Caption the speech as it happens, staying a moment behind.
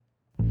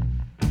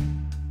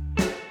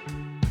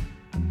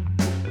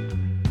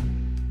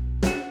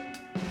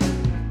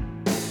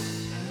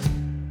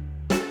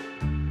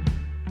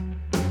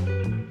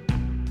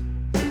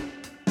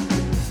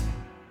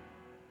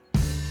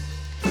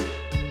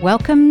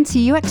Welcome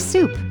to UX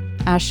Soup,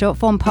 our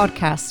short-form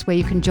podcast where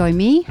you can join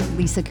me,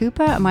 Lisa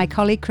Cooper, and my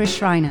colleague Chris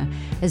Schreiner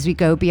as we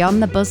go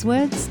beyond the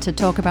buzzwords to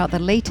talk about the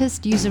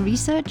latest user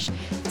research,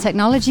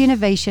 technology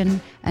innovation,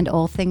 and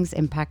all things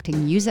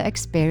impacting user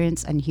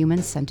experience and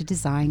human-centered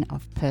design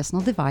of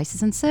personal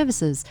devices and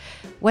services,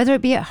 whether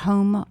it be at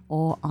home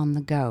or on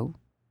the go.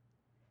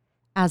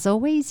 As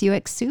always,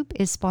 UX Soup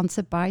is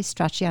sponsored by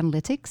Strategy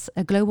Analytics,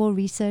 a global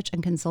research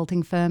and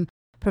consulting firm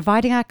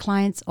providing our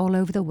clients all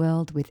over the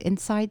world with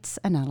insights,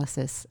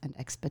 analysis, and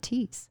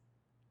expertise.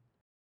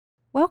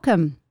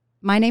 Welcome.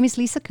 My name is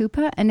Lisa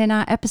Cooper, and in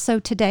our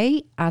episode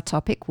today, our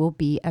topic will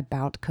be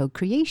about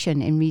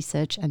co-creation in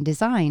research and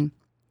design.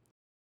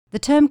 The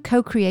term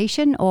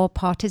co-creation or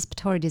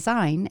participatory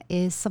design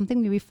is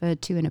something we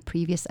referred to in a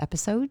previous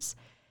episodes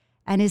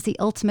and is the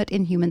ultimate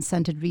in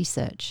human-centered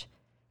research,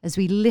 as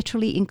we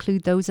literally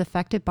include those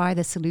affected by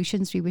the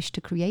solutions we wish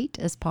to create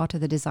as part of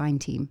the design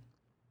team.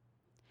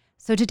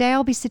 So today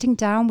I'll be sitting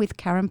down with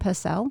Karen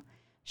Purcell.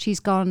 She's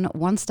gone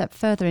one step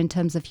further in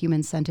terms of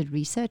human-centered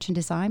research and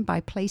design by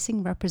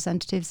placing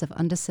representatives of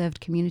underserved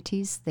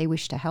communities they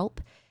wish to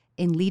help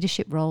in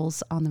leadership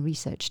roles on the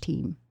research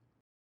team.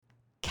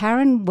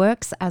 Karen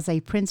works as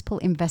a principal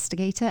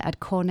investigator at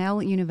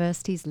Cornell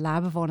University's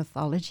Lab of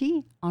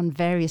Ornithology on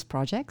various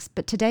projects,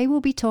 but today we'll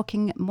be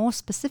talking more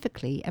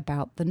specifically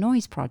about the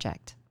NOISE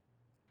project.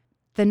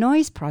 The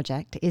NOISE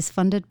project is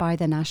funded by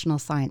the National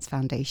Science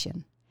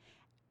Foundation,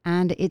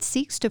 and it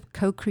seeks to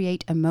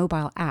co-create a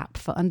mobile app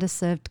for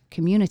underserved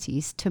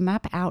communities to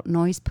map out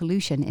noise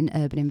pollution in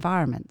urban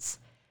environments.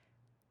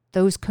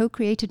 Those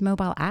co-created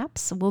mobile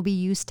apps will be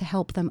used to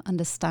help them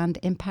understand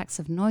impacts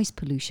of noise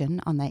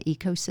pollution on their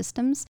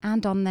ecosystems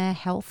and on their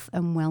health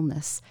and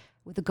wellness,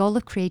 with the goal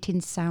of creating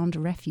sound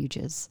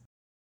refuges.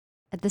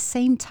 At the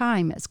same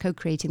time as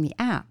co-creating the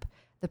app,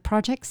 the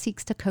project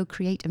seeks to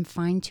co-create and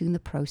fine-tune the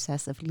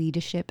process of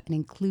leadership and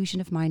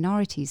inclusion of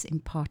minorities in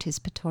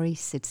participatory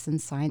citizen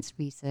science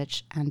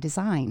research and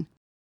design.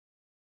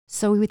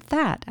 So with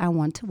that, I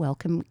want to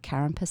welcome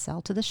Karen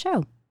Purcell to the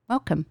show.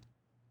 Welcome.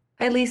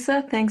 Hi,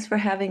 Lisa. Thanks for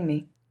having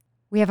me.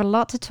 We have a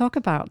lot to talk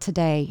about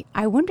today.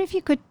 I wonder if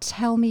you could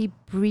tell me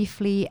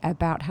briefly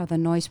about how the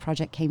NOISE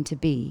project came to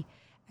be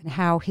and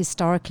how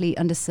historically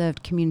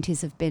underserved communities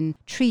have been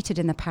treated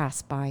in the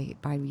past by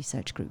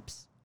research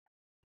groups.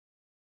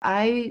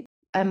 I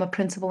am a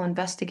principal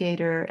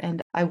investigator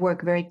and I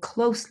work very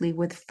closely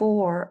with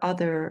 4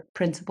 other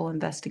principal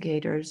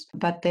investigators,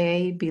 but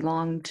they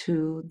belong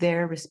to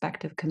their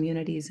respective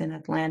communities in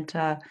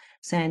Atlanta,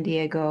 San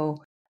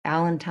Diego,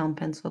 Allentown,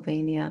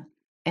 Pennsylvania,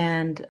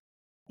 and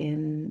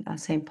in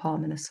St. Paul,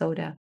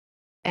 Minnesota.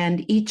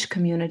 And each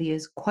community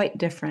is quite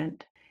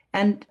different.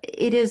 And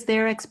it is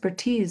their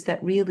expertise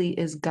that really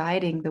is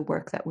guiding the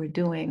work that we're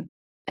doing.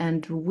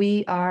 And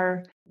we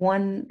are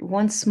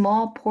one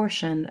small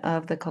portion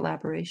of the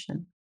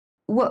collaboration.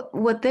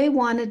 What they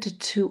wanted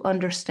to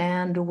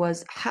understand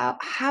was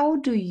how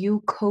do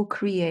you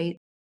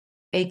co-create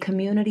a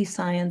community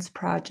science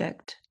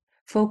project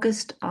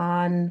focused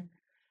on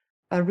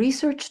a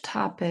research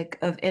topic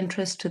of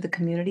interest to the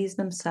communities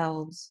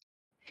themselves,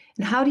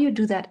 and how do you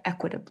do that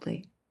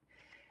equitably,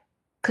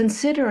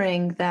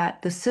 considering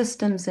that the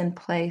systems in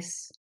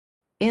place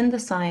in the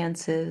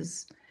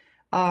sciences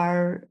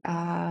are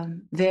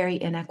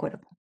very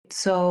inequitable.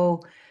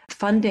 So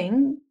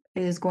funding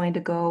is going to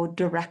go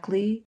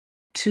directly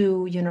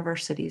to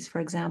universities, for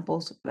example,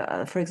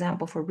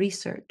 for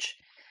research.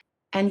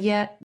 And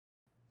yet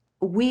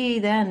we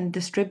then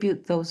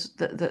distribute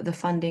the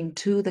funding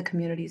to the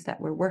communities that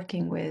we're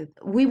working with.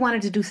 We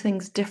wanted to do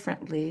things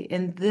differently.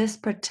 In this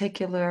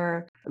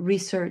particular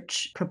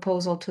research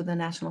proposal to the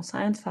National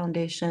Science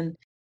Foundation,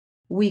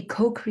 we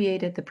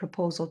co-created the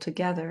proposal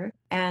together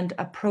and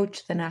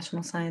approached the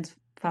National Science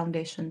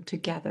Foundation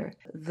together.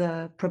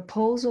 The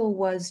proposal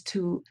was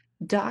to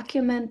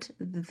document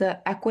the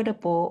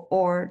equitable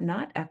or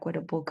not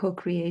equitable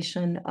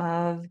co-creation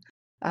of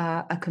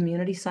a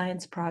community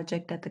science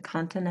project at the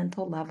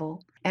continental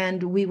level.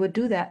 And we would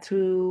do that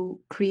through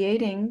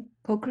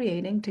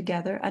co-creating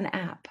together an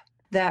app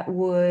that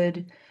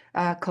would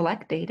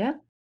collect data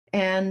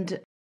and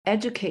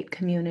educate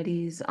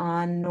communities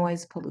on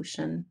noise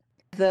pollution.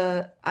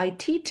 The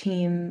IT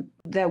team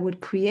that would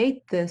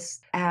create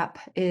this app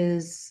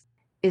is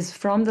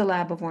from the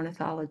Lab of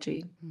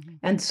Ornithology. Mm-hmm.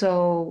 And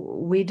so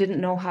we didn't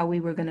know how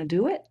we were going to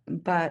do it,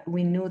 but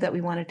we knew that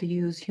we wanted to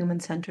use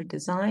human-centered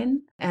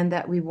design and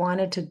that we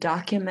wanted to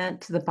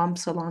document the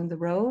bumps along the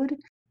road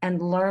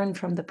and learn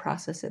from the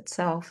process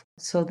itself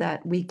so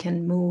that we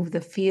can move the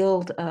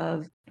field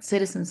of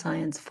citizen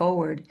science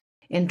forward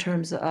in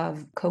terms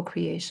of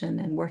co-creation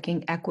and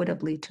working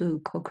equitably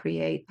to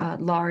co-create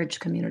large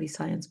community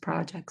science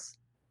projects.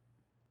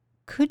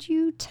 Could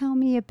you tell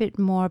me a bit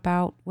more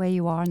about where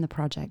you are in the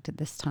project at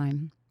this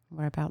time?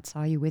 Whereabouts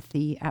are you with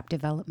the app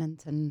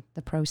development and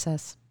the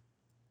process?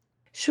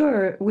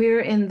 Sure.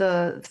 We're in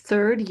the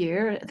third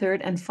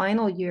and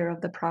final year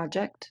of the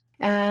project.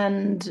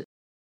 And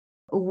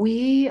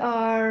we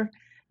are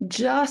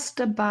just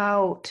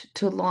about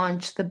to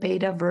launch the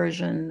beta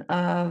version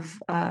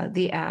of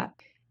the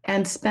app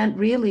and spent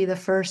really the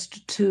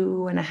first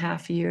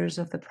 2.5 years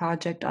of the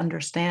project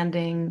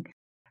understanding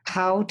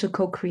how to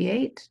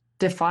co-create,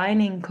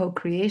 defining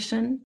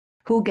co-creation,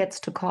 who gets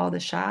to call the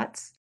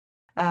shots,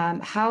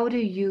 how do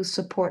you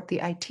support the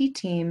IT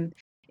team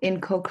in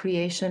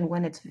co-creation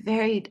when it's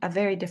a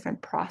very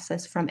different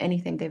process from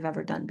anything they've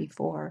ever done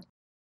before?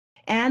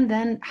 And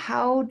then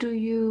how do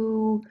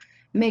you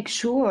make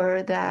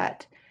sure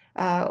that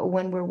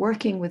when we're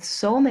working with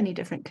so many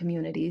different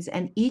communities,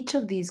 and each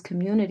of these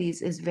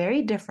communities is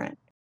very different,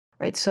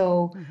 right?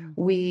 So Hmm.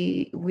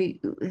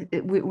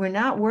 we're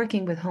not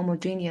working with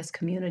homogeneous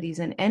communities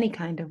in any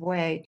kind of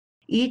way.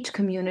 Each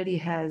community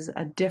has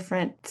a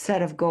different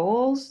set of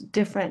goals,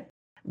 different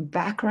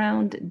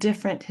background,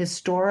 different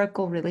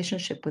historical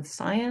relationship with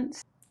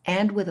science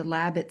and with the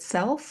lab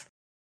itself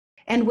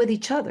and with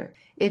each other.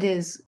 It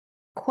is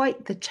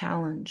quite the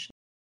challenge.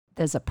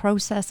 There's a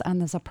process and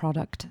there's a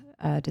product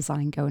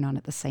design going on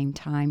at the same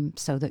time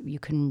so that you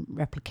can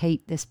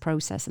replicate this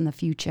process in the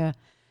future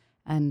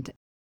and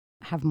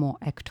have more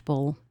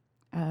equitable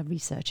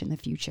research in the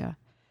future.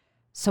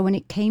 So when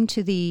it came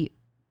to the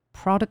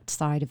product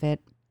side of it,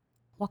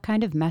 what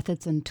kind of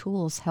methods and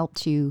tools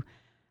helped you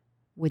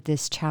with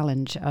this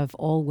challenge of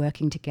all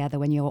working together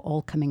when you're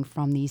all coming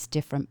from these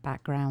different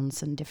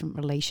backgrounds and different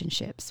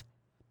relationships?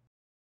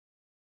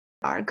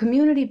 Our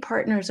community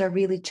partners are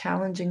really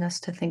challenging us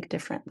to think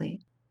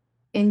differently.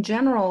 In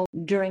general,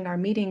 during our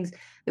meetings,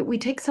 that we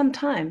take some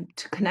time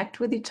to connect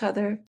with each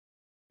other,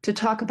 to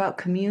talk about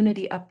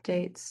community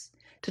updates,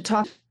 to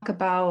talk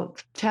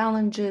about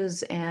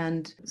challenges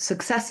and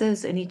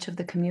successes in each of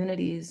the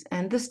communities.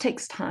 And this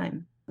takes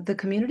time. The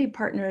community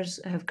partners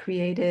have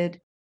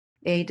created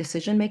a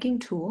decision-making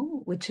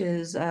tool, which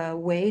is a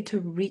way to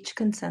reach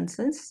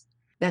consensus.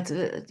 That's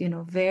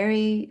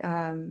very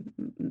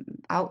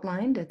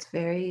outlined.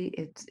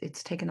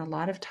 It's taken a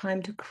lot of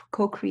time to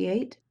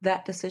co-create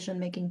that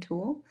decision-making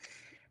tool.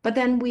 But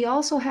then we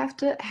also have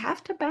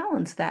to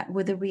balance that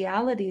with the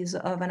realities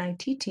of an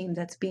IT team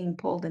that's being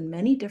pulled in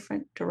many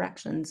different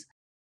directions,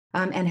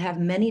 and have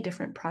many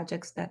different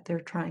projects that they're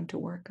trying to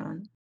work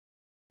on.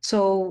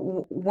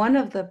 So one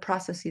of the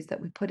processes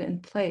that we put in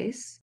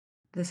place,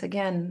 this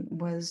again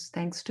was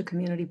thanks to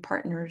community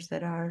partners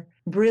that are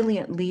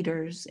brilliant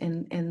leaders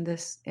in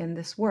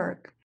this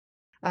work,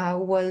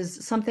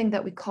 was something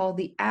that we call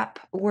the app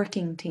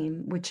working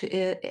team, which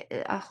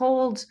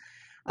holds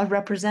a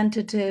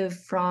representative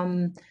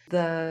from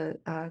the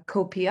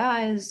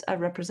co-PIs, a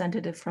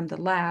representative from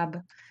the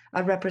lab,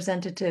 a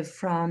representative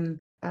from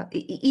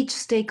each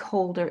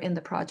stakeholder in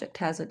the project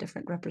has a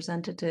different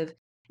representative.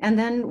 And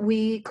then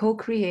we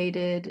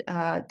co-created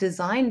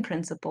design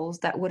principles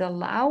that would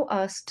allow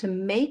us to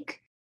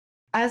make,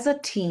 as a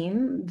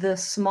team, the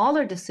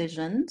smaller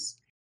decisions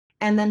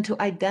and then to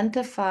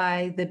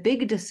identify the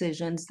big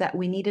decisions that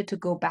we needed to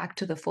go back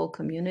to the full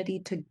community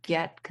to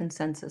get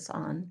consensus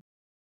on.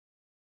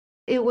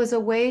 It was a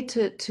way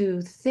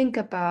to think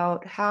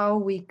about how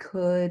we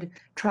could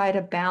try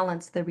to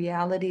balance the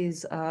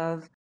realities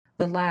of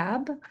the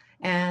lab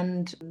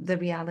and the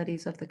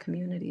realities of the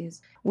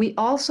communities. We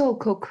also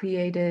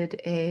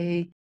co-created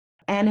a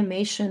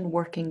animation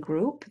working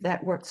group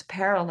that works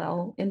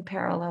in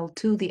parallel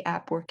to the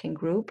app working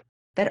group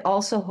that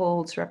also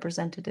holds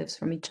representatives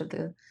from each of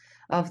the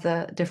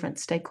different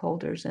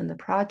stakeholders in the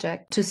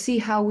project to see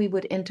how we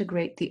would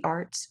integrate the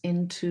arts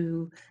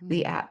into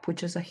the app,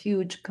 which is a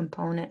huge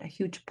component, a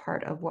huge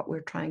part of what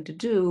we're trying to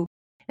do,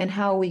 and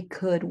how we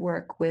could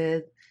work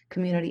with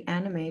community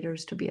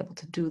animators to be able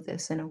to do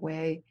this in a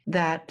way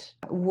that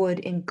would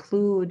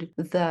include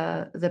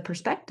the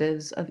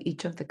perspectives of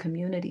each of the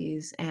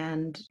communities.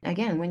 And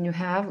again, when you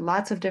have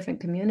lots of different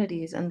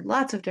communities and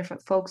lots of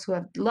different folks who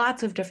have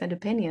lots of different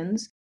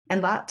opinions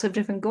and lots of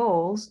different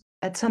goals,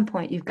 at some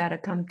point you've got to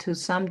come to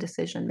some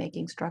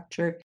decision-making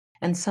structure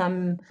and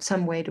some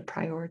way to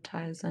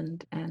prioritize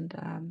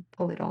and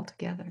pull it all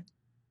together.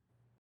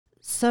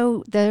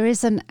 So there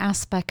is an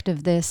aspect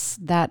of this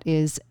that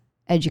is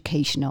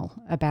educational,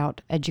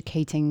 about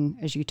educating,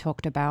 as you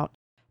talked about,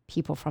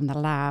 people from the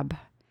lab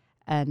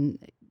and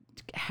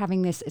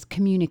having this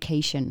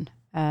communication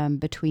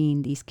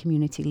between these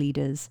community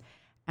leaders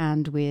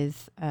and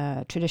with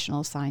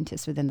traditional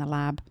scientists within the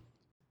lab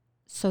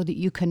so that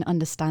you can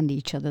understand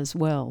each other's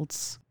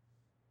worlds.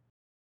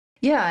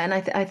 Yeah, and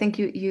I think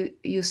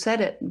you said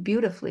it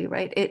beautifully,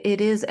 right?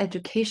 It is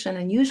education,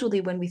 and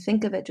usually when we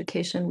think of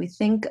education, we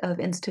think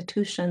of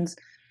institutions,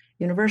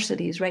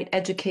 universities, right?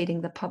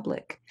 Educating the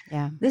public.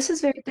 Yeah. This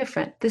is very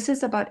different. This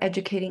is about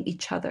educating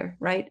each other,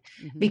 right?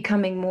 Mm-hmm.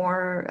 Becoming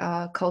more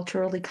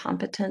culturally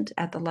competent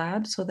at the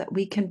lab so that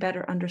we can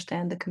better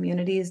understand the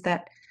communities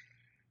that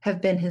have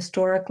been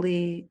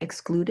historically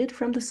excluded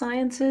from the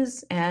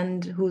sciences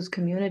and whose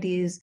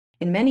communities,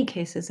 in many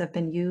cases, have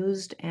been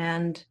used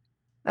and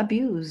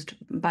abused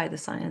by the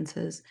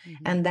sciences.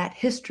 Mm-hmm. And that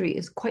history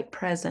is quite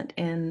present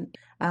in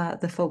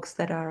the folks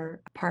that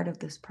are part of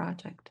this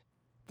project.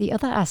 The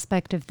other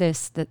aspect of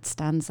this that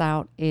stands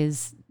out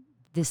is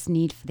this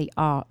need for the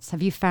arts,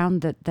 have you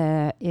found that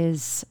there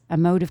is a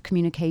mode of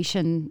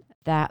communication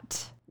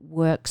that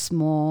works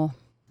more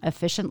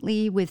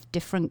efficiently with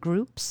different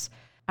groups?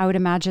 I would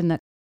imagine that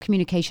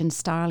communication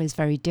style is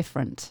very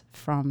different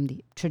from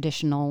the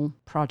traditional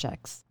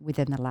projects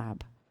within the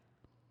lab.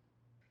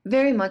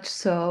 Very much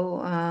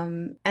so.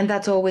 And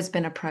that's always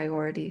been a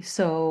priority.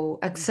 So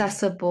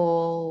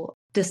accessible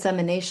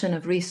dissemination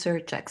of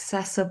research,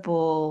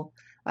 accessible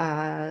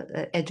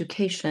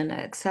education,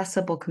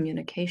 accessible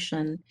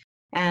communication.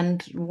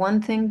 And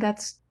one thing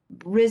that's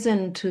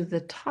risen to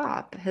the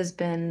top has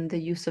been the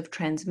use of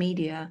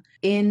transmedia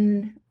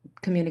in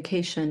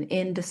communication,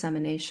 in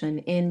dissemination,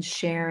 in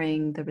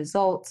sharing the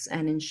results,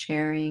 and in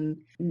sharing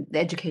the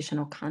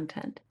educational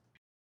content.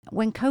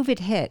 When COVID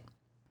hit,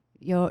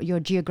 you're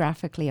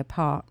geographically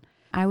apart.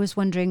 I was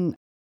wondering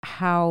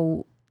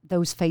how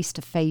those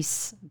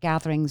face-to-face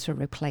gatherings were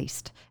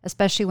replaced,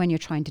 especially when you're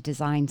trying to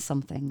design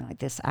something like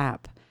this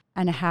app,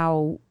 and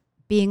how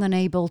being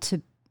unable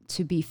to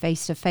be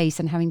face-to-face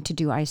and having to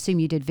do, I assume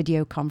you did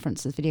video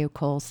conferences, video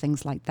calls,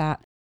 things like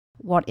that,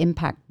 what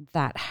impact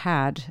that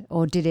had,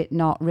 or did it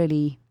not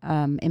really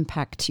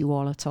impact you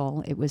all at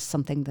all? It was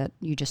something that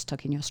you just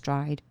took in your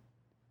stride.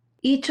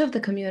 Each of the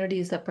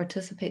communities that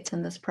participates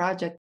in this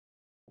project,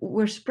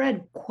 we're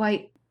spread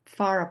quite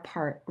far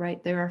apart,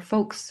 right? There are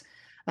folks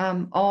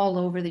all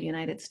over the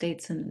United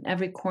States and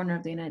every corner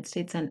of the United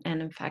States and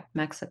in fact,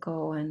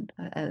 Mexico and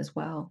as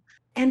well.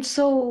 And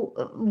so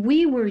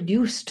we were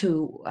used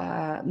to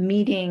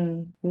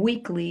meeting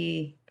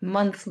weekly,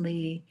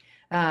 monthly,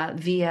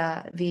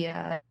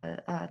 via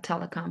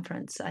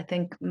teleconference. I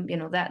think,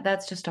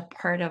 that's just a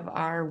part of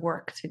our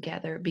work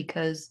together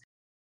because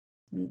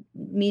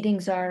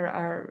meetings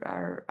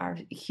are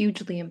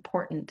hugely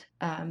important.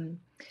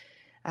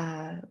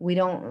 We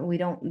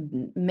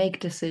don't make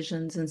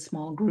decisions in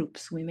small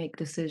groups. We make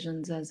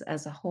decisions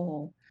as a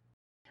whole.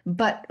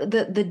 But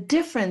the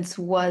difference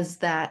was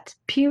that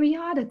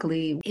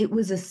periodically it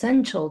was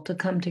essential to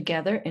come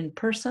together in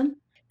person,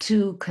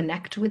 to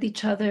connect with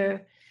each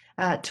other,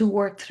 to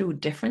work through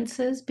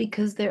differences,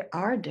 because there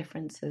are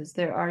differences.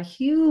 There are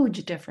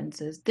huge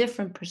differences,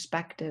 different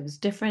perspectives,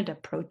 different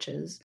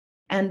approaches.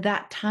 And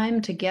that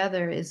time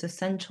together is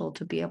essential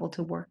to be able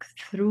to work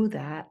through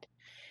that.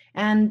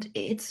 And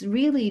it's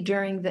really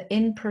during the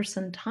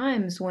in-person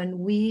times when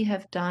we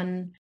have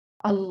done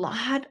a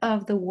lot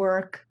of the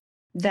work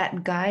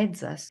that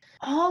guides us.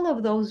 All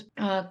of those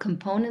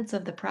components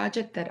of the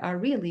project that are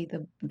really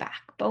the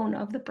backbone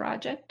of the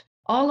project,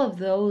 all of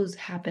those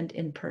happened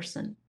in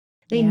person.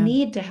 They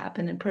need to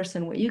happen in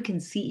person where you can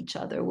see each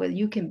other, where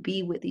you can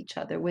be with each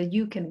other, where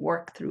you can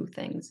work through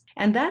things.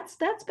 And that's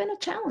been a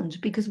challenge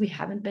because we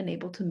haven't been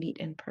able to meet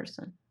in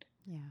person.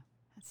 Yeah,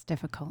 that's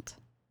difficult.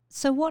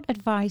 So what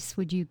advice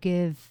would you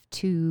give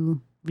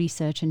to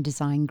research and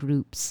design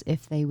groups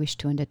if they wish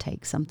to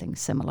undertake something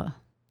similar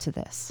to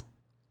this?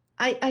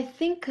 I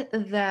think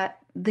that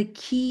the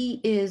key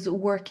is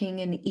working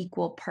in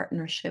equal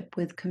partnership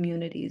with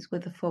communities,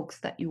 with the folks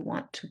that you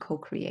want to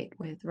co-create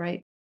with,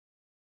 right?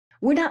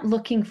 We're not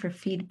looking for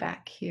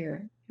feedback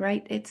here,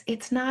 right?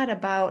 It's not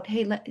about,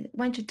 hey, why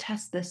don't you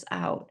test this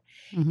out?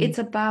 Mm-hmm. It's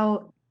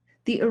about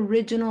the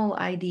original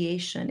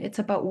ideation. It's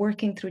about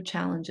working through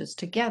challenges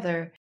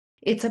together.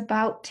 It's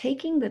about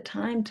taking the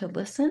time to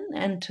listen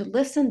and to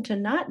listen to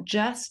not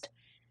just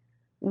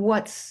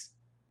what's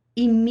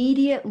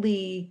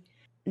immediately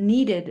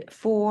needed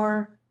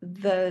for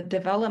the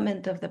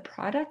development of the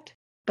product,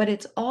 but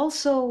it's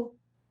also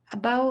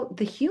about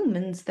the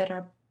humans that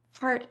are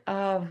part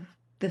of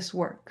this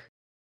work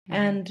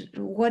and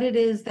what it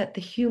is that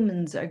the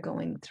humans are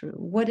going through,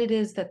 what it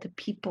is that the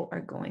people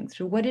are going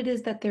through, what it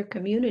is that their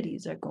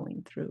communities are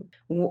going through,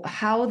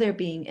 how they're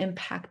being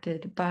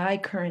impacted by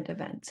current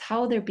events,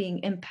 how they're being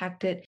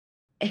impacted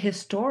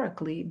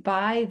historically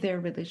by their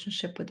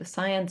relationship with the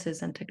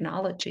sciences and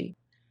technology.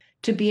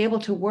 To be able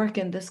to work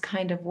in this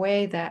kind of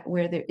way that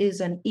where there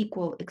is an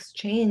equal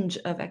exchange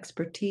of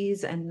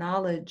expertise and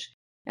knowledge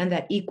and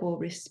that equal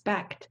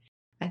respect,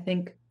 I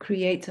think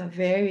creates a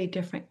very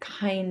different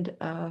kind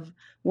of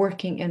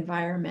working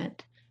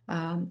environment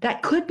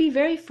that could be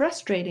very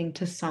frustrating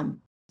to some,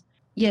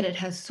 yet it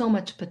has so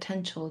much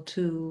potential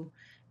to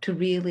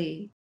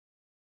really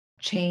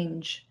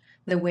change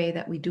the way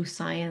that we do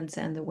science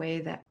and the way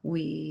that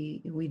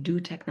we do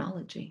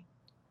technology.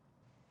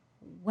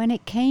 When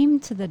it came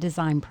to the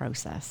design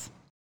process,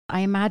 I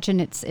imagine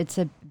it's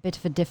a bit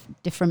of a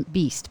different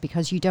beast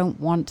because you don't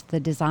want the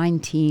design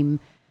team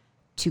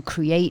to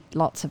create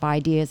lots of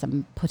ideas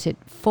and put it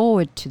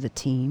forward to the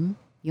team.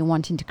 You're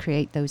wanting to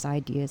create those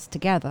ideas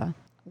together.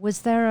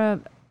 Was there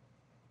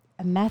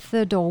a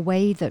method or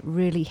way that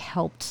really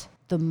helped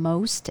the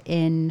most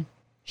in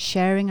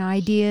sharing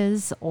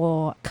ideas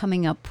or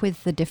coming up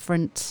with the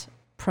different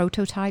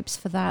prototypes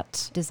for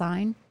that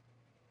design?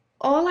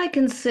 All I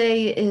can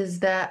say is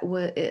that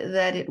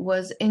that it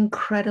was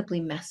incredibly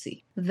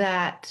messy.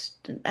 That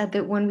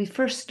when we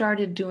first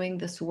started doing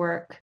this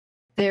work,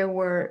 there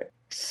were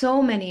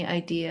so many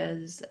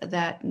ideas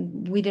that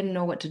we didn't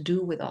know what to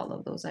do with all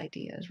of those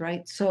ideas,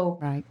 right? So,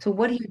 Right. so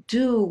what do you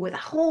do with a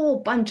whole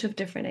bunch of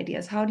different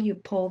ideas? How do you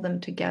pull them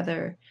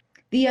together?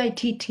 The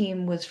IT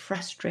team was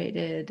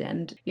frustrated,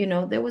 and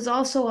there was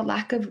also a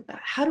lack of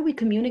how do we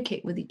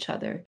communicate with each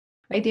other,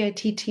 right? The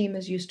IT team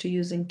is used to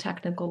using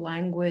technical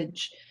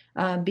language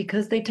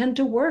because they tend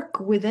to work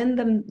within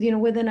them,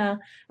 within a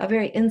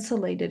very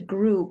insulated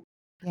group.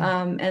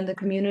 Yeah. And the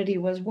community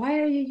was, why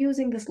are you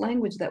using this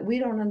language that we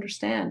don't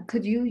understand?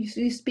 Could you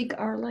speak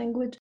our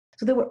language?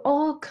 So there were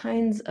all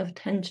kinds of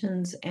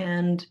tensions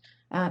and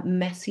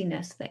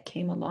messiness that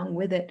came along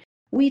with it.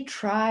 We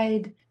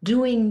tried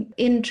doing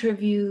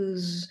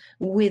interviews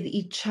with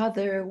each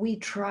other. We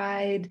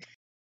tried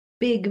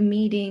big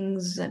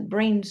meetings and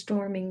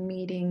brainstorming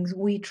meetings.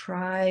 We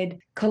tried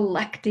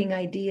collecting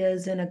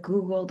ideas in a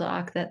Google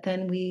Doc that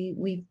then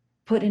we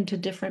put into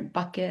different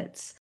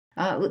buckets.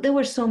 There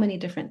were so many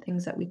different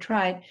things that we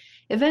tried.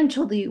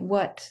 Eventually,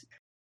 what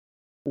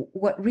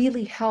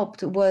really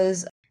helped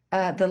was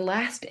the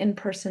last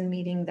in-person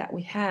meeting that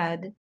we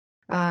had,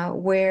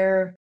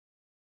 where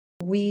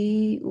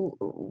we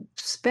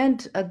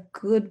spent a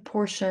good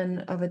portion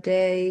of a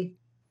day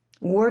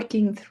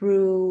working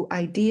through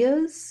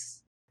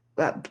ideas,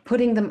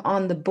 putting them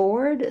on the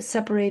board,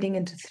 separating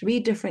into 3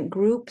 different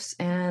groups,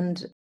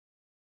 and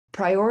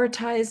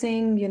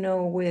prioritizing,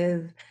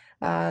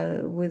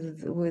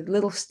 with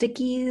little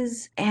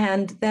stickies,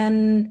 and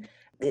then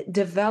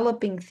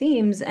developing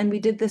themes. And we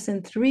did this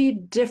in 3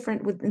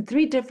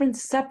 different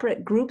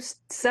separate groups,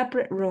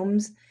 separate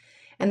rooms.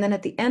 And then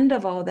at the end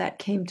of all that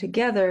came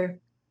together.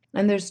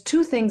 And there's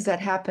 2 things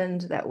that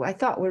happened that I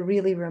thought were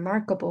really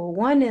remarkable.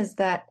 One is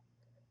that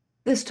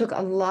this took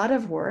a lot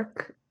of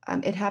work.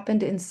 It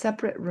happened in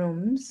separate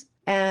rooms.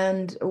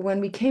 And when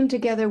we came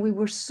together, we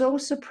were so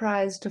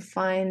surprised to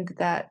find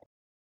that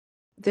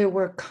there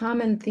were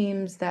common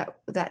themes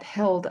that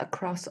held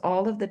across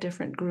all of the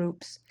different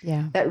groups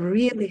Yeah. that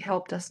really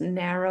helped us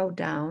narrow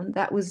down.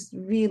 That was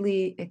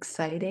really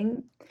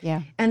exciting.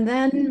 Yeah. And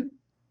then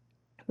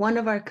one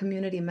of our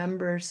community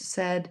members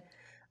said,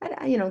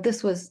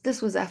 this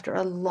was after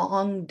a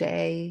long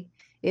day.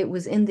 It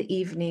was in the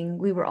evening.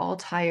 We were all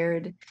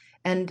tired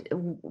and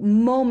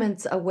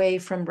moments away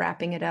from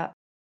wrapping it up.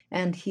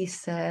 And he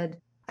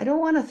said, I don't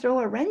want to throw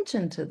a wrench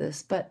into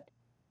this, but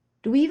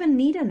do we even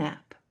need a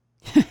nap?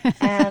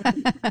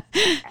 And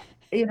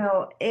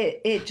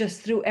it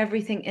just threw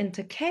everything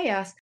into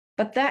chaos.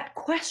 But that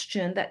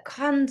question, that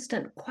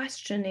constant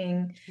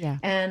questioning Yeah.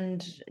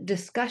 and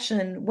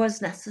discussion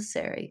was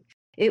necessary.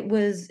 It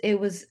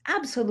was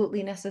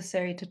absolutely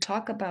necessary to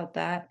talk about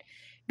that,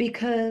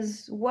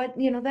 because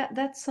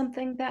that's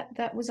something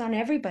that was on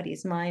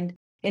everybody's mind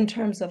in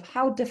terms of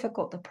how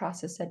difficult the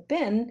process had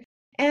been,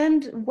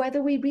 and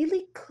whether we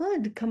really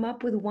could come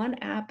up with one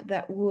app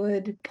that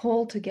would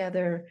pull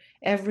together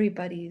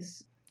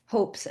everybody's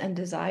hopes and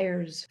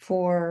desires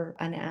for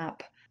an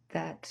app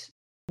that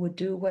would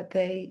do what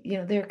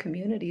their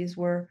communities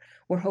were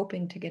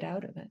hoping to get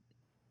out of it.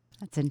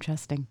 That's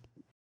interesting,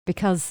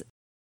 because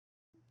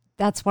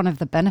that's one of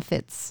the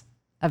benefits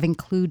of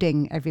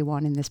including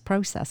everyone in this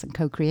process and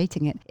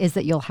co-creating it, is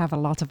that you'll have a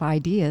lot of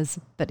ideas,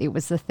 but it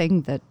was the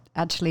thing that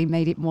actually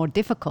made it more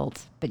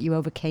difficult, but you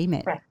overcame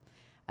it. Right.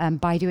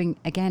 By doing,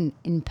 again,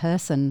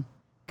 in-person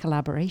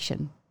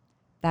collaboration.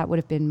 That would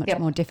have been much Yep.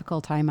 more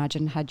difficult, I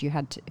imagine, had you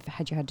had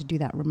to do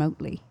that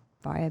remotely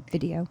via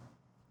video.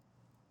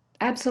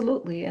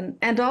 Absolutely.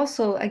 And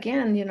also,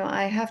 again,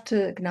 I have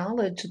to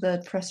acknowledge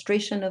the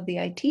frustration of the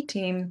IT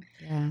team,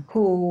 Yeah.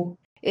 who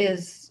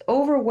is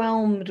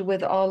overwhelmed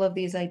with all of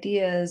these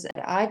ideas.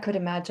 I could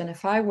imagine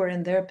if I were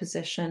in their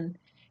position,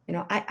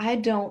 I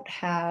don't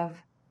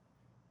have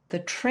the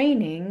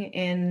training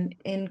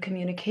in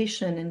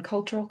communication and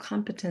cultural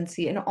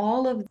competency and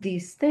all of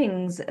these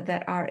things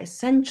that are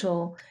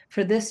essential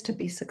for this to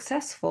be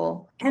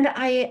successful. And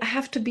I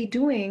have to be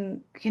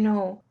doing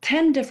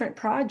 10 different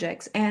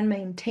projects and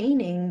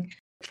maintaining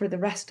for the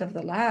rest of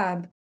the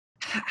lab.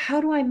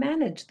 How do I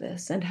manage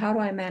this, and how do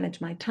I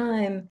manage my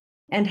time,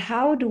 and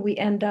how do we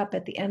end up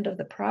at the end of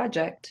the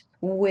project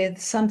with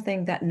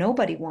something that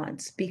nobody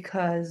wants,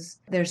 because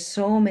there's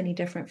so many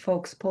different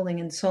folks pulling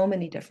in so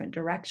many different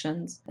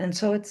directions. And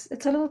so it's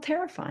a little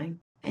terrifying,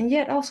 and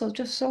yet also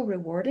just so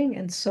rewarding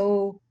and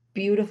so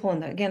beautiful.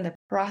 And again, the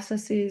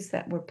processes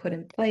that were put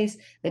in place,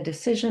 the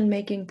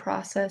decision-making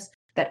process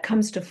that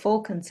comes to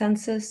full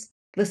consensus,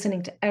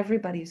 listening to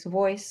everybody's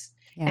voice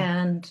Yeah.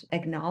 and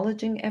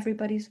acknowledging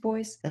everybody's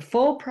voice, the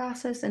full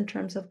process in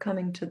terms of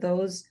coming to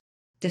those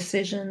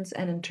decisions,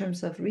 and in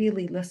terms of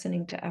really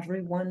listening to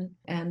everyone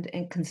and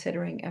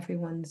considering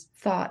everyone's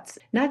thoughts,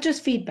 not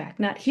just feedback,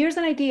 not here's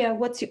an idea,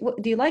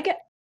 do you like it?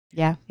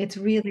 Yeah. It's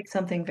really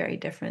something very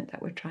different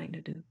that we're trying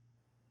to do.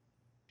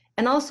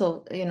 And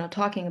also,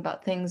 talking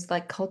about things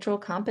like cultural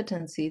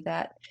competency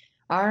that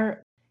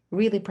are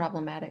really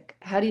problematic.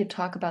 How do you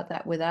talk about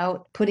that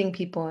without putting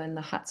people in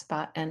the hot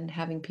spot and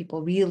having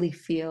people really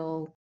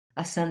feel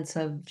a sense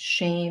of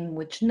shame,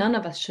 which none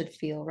of us should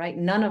feel, right?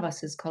 None of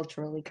us is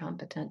culturally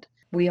competent.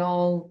 we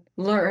all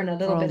learn a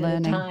little We're all bit at a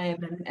learning.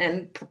 time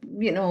and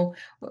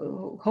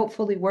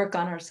hopefully work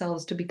on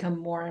ourselves to become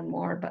more and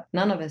more, but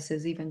none of us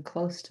is even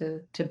close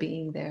to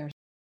being there.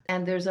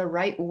 And there's a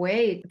right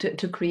way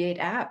to create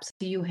apps.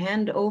 You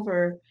hand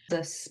over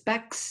the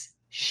specs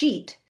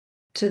sheet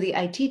to the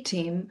IT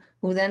team,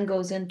 who then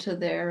goes into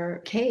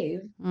their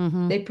cave.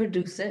 Mm-hmm. They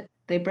produce it,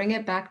 they bring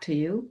it back to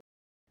you,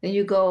 and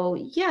you go,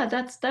 yeah,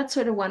 that's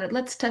sort of one.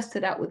 Let's test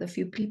it out with a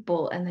few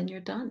people, and then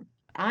you're done.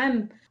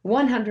 I'm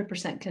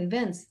 100%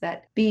 convinced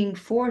that being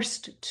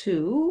forced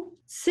to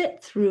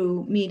sit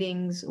through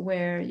meetings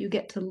where you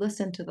get to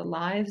listen to the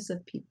lives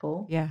of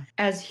people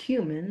as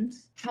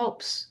humans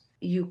helps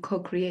you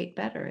co-create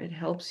better. It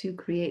helps you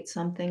create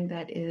something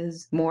that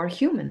is more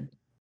human.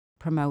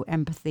 Promote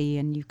empathy,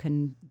 and you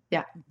can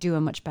do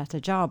a much better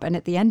job. And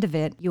at the end of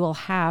it, you will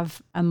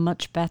have a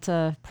much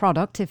better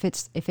product if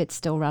it's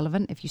still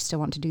relevant, if you still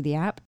want to do the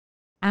app.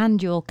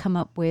 And you'll come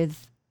up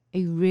with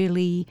a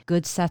really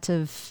good set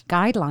of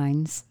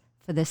guidelines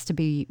for this to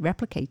be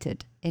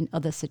replicated in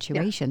other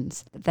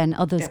situations that then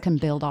others can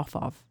build off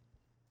of.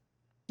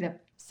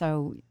 Yep.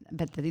 So,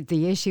 but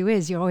the issue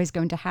is you're always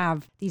going to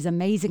have these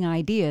amazing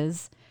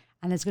ideas,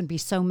 and there's going to be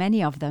so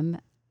many of them.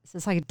 So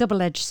it's like a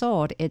double-edged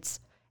sword. It's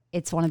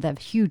one of the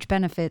huge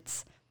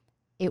benefits.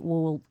 It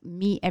will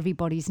meet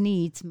everybody's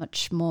needs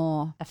much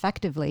more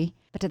effectively.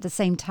 But at the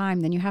same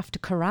time, then you have to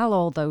corral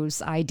all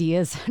those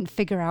ideas and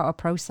figure out a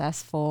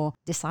process for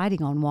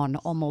deciding on one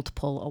or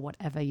multiple or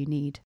whatever you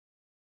need.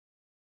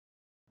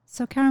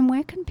 So Karen,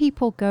 where can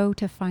people go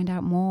to find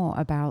out more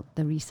about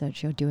the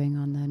research you're doing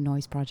on the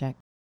Noise Project?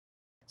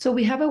 So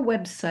we have a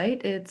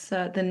website. It's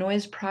the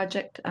Noise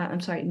Project,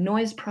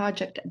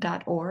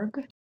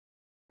 noiseproject.org.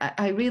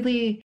 I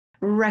really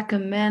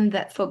recommend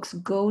that folks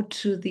go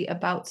to the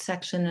About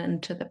section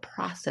and to the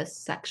Process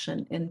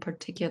section in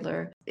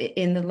particular.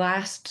 In the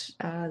last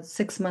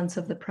 6 months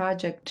of the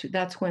project,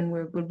 that's when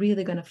we're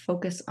really going to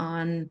focus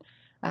on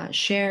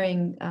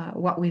sharing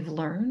what we've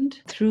learned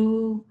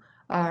through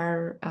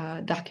our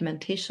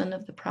documentation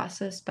of the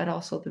process, but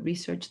also the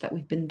research that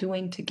we've been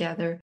doing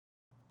together.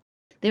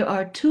 There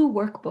are 2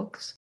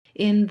 workbooks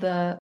in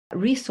the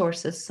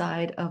resources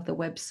side of the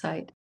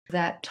website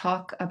that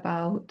talk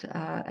about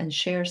and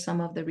share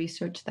some of the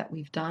research that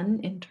we've done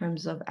in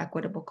terms of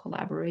equitable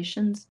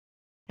collaborations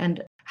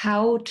and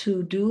how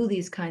to do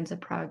these kinds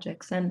of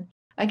projects. And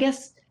I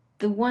guess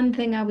the one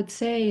thing I would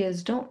say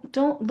is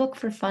don't look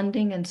for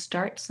funding and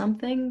start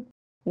something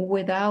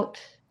without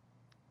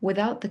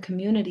the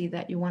community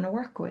that you want to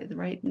work with,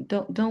 right?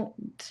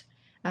 Don't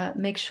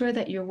make sure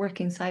that you're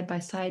working side by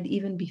side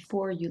even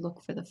before you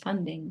look for the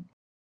funding.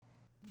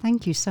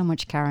 Thank you so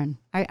much, Karen.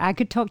 I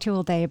could talk to you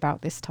all day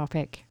about this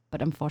topic,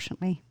 but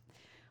unfortunately,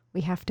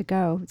 we have to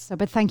go.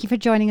 But thank you for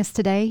joining us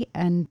today,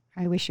 and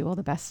I wish you all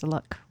the best of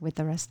luck with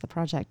the rest of the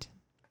project.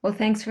 Well,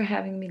 thanks for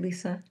having me,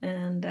 Lisa,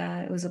 and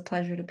it was a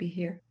pleasure to be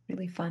here.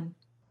 Really fun.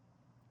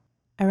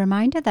 A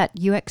reminder that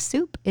UX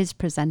Soup is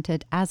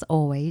presented, as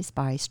always,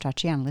 by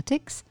Strategy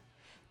Analytics.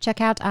 Check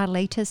out our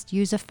latest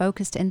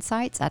user-focused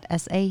insights at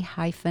sa-ux.com.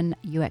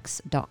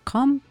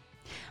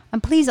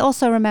 And please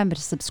also remember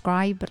to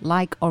subscribe,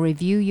 like, or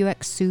review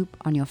UX Soup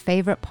on your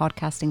favorite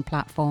podcasting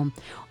platform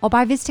or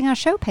by visiting our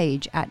show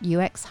page at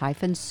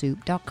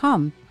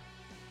ux-soup.com.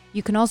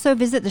 You can also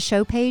visit the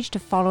show page to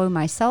follow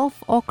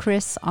myself or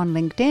Chris on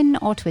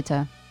LinkedIn or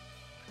Twitter.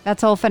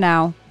 That's all for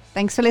now.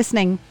 Thanks for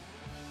listening.